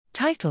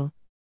Title: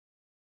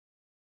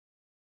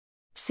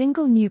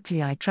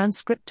 Single-nuclei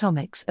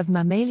transcriptomics of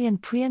mammalian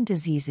prion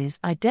diseases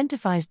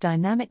identifies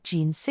dynamic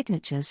gene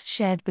signatures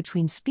shared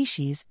between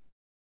species.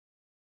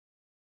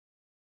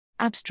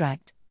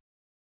 Abstract: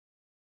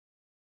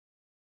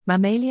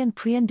 Mammalian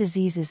prion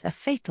diseases are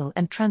fatal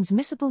and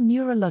transmissible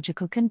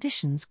neurological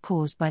conditions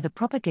caused by the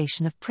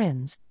propagation of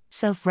prions,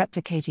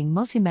 self-replicating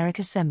multimeric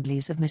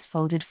assemblies of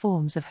misfolded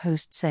forms of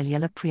host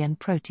cellular prion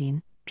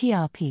protein,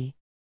 PRP.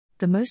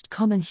 The most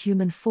common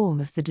human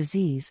form of the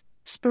disease,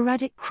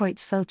 sporadic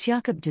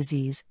Creutzfeldt-Jakob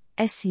disease,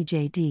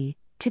 SCJD,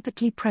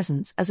 typically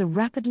presents as a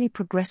rapidly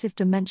progressive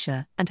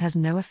dementia and has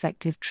no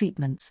effective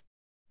treatments.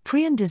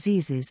 Prion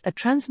diseases are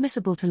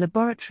transmissible to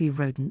laboratory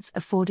rodents,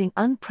 affording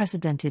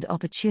unprecedented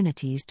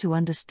opportunities to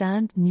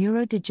understand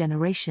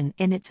neurodegeneration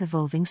in its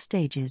evolving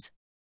stages.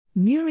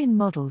 Murine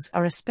models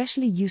are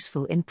especially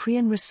useful in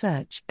prion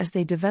research as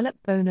they develop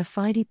bona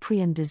fide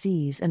prion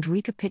disease and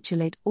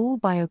recapitulate all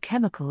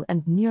biochemical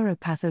and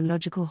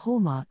neuropathological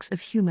hallmarks of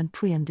human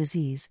prion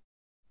disease.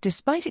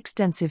 Despite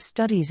extensive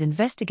studies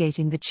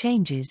investigating the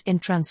changes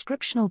in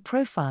transcriptional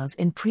profiles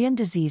in prion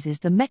diseases,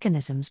 the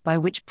mechanisms by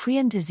which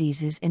prion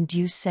diseases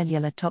induce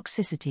cellular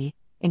toxicity,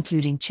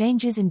 including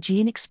changes in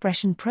gene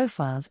expression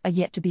profiles, are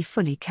yet to be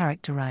fully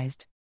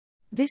characterized.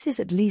 This is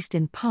at least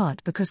in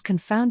part because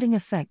confounding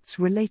effects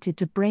related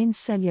to brain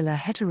cellular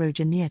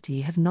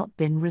heterogeneity have not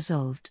been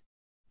resolved.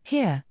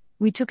 Here,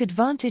 we took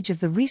advantage of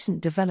the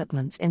recent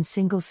developments in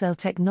single-cell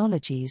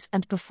technologies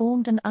and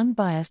performed an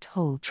unbiased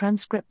whole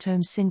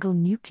transcriptome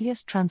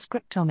single-nucleus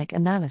transcriptomic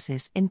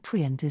analysis in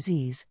prion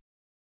disease.